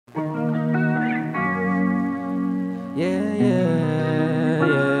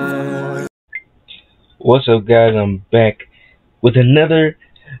What's up, guys? I'm back with another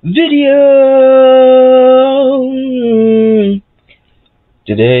video.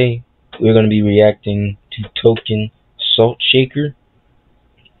 Today we're going to be reacting to Token Salt Shaker.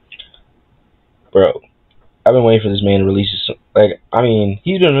 Bro, I've been waiting for this man to release his,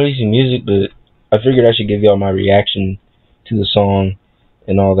 he's been releasing music, but I figured I should give y'all my reaction to the song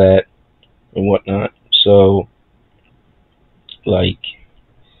and all that and whatnot. So,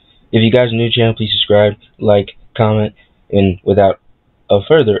 if you guys are new to the channel, please subscribe, like, comment, and without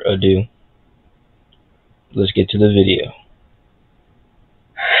further ado, let's get to the video.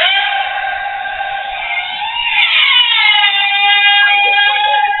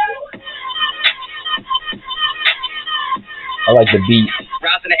 I like the beat.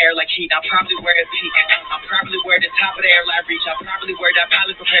 Rise in the air like heat, I'm probably where it peak. I'm probably where the top of the airline reach. I'm probably where that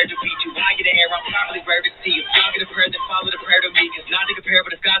pilot prepared to beat you. High in the air, I'm probably where to see you. Y'all get a prayer, then follow the prayer to me. Cause not to compare,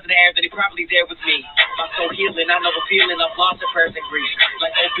 but if God's in the air, then he probably there with me. My soul healing, I know the feeling of loss and prayers and grief.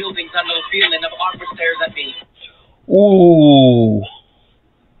 Like old buildings, I know the feeling of awkward stares at me. Ooh.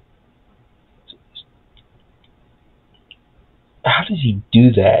 How does he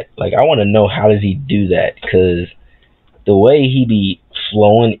do that? Like, I want to know, how does he do that? Because the way he be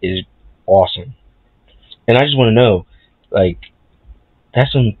flowing is awesome. And I just want to know,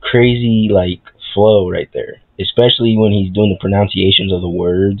 that's some crazy, flow right there. Especially when he's doing the pronunciations of the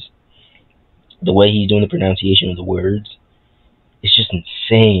words. The way he's doing the pronunciation of the words. It's just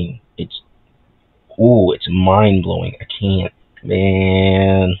insane. It's mind-blowing. I can't.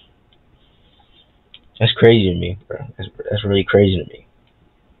 Man. That's crazy to me, bro. That's really crazy to me.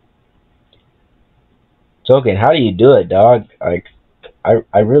 Token, how do you do it, dog? I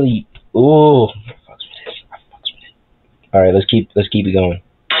really, ooh. I fucks with it. All right, let's keep it going.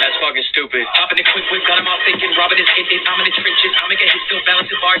 That's fucking stupid. Hopping the quick, got him out thinking, robbing his it. I'm in the trenches. I'm gonna get his still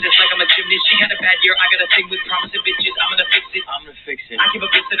balancing bars. It's like I'm a gymnast. She had a bad year. I got a thing with promising bitches. I'm gonna fix it. I keep a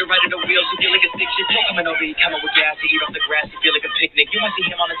bitch to the right of the wheel. She feel like a stick shit. I'm an OB. Come up with gas to eat off the grass. You feel like a picnic. You might see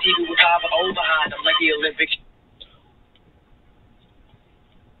him on the TV with 5 O behind him like the Olympics.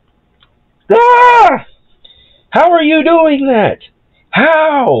 Ah! How are you doing that?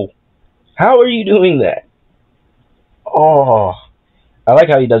 How are you doing that? Oh, I like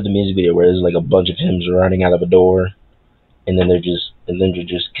how he does the music video where there's like a bunch of him running out of a door, and then they're just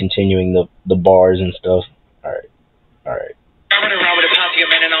continuing the bars and stuff. All right. I run around with a posse of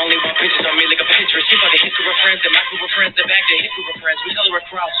men and only one pictures on me like a Pinterest. She about to hit group of friends, and my group of friends, and back to hit group of friends. We tell her a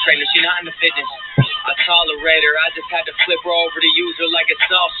cross trainer, she not into fitness. I tolerate her, I just had to flip her over to use her like a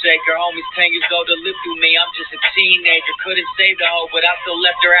salt shaker. Homies 10 years old to live through me, I'm just a teenager. Couldn't save the hoe, but I still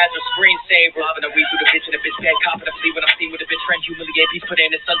left her as a screensaver. Lobbing a weed through the bitch and a bitch bad cop and a flea when I'm seen with a bitch friend. Humiliate peace, put her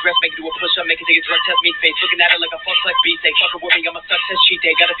in a sundress, make her do a push-up, make her take a drug test, me face. Looking at her like a fuck like B say, fuck her with me, I'm a success cheat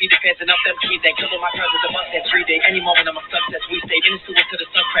day. Gotta feed the fans enough them keys, they kill my cars with a must have 3 day. Any moment I'm a success, we stay in the sewer to the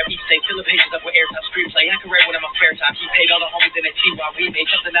sun crap each day. Fill the pages up with airtime screenplay. I can write when I'm a spare time. He paid all the homies in a T while we made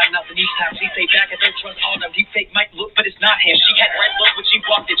something out of nothing each time. She stay back, I don't trust all them. Deep fake might look, but it's not him. She had red look when she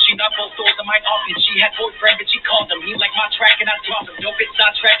walked it. She knocked both doors on my office. She had boyfriend, but she called him. He liked my track and I dropped him. Don't get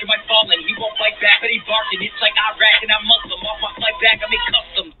sidetracked, you might fall in. He won't fight back, but he barking. It's like Iraq and I'm Muslim. Off my flight back, I make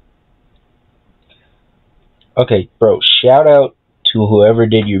custom. Okay, bro. Shout out to whoever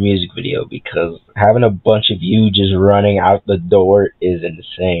did your music video, because having a bunch of you just running out the door is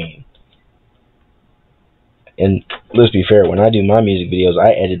insane. And let's be fair, when I do my music videos,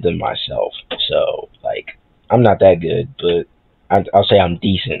 I edit them myself. So, I'm not that good, but I'll say I'm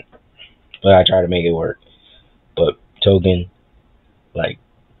decent. But I try to make it work. But Token,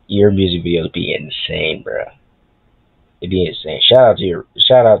 your music videos be insane, bro. It'd be insane. Shout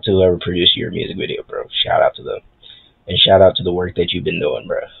out to whoever produced your music video, bro. Shout out to them. And shout out to the work that you've been doing,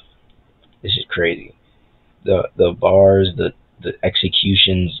 bro. This is crazy. The bars, the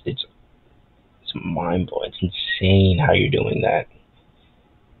executions, it's mind-blowing. It's insane how you're doing that.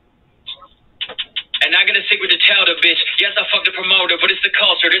 And I got a secret to tell the bitch. Yes, I fucked the promoter, but it's the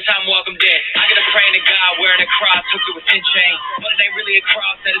culture. This time I'm welcome dead. I got a praying to God wearing a cross, hooked to a thin chain. But it ain't really a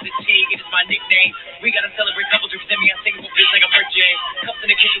cross, that is a T. It is my nickname. We gotta celebrate couples who send me. I sing with bitch like I'm Rick James. Cups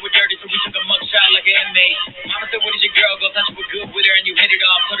in the kitchen were dirty, so we took a mug shot like an inmate. Mama said, what is your girl? Go touch you were good with her and you hit it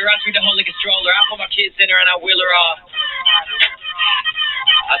off. Told her I treat the whole like a stroller. I put my kids in her and I wheel her off.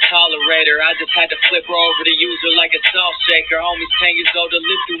 I tolerate her, I just had to flip her over to use her like a salt shaker. Homies 10 years old to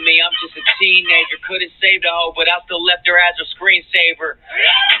live through me, I'm just a teenager. Couldn't save the hoe, but I still left her as a screensaver.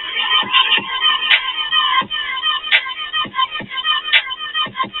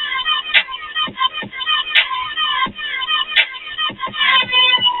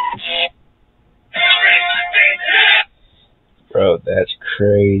 Bro, that's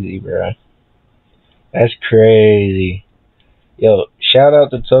crazy, bro. That's crazy. Yo, shout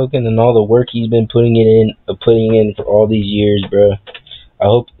out to Token and all the work he's been putting in for all these years, bro. I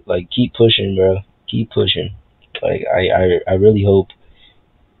hope, like, keep pushing, bro. Keep pushing. Like, I really hope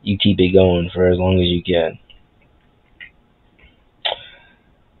you keep it going for as long as you can.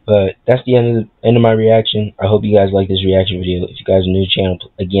 But that's the end of my reaction. I hope you guys like this reaction video. If you guys are new to the channel,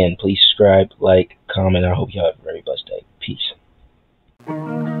 again, please subscribe, like, comment. I hope you have a very blessed day.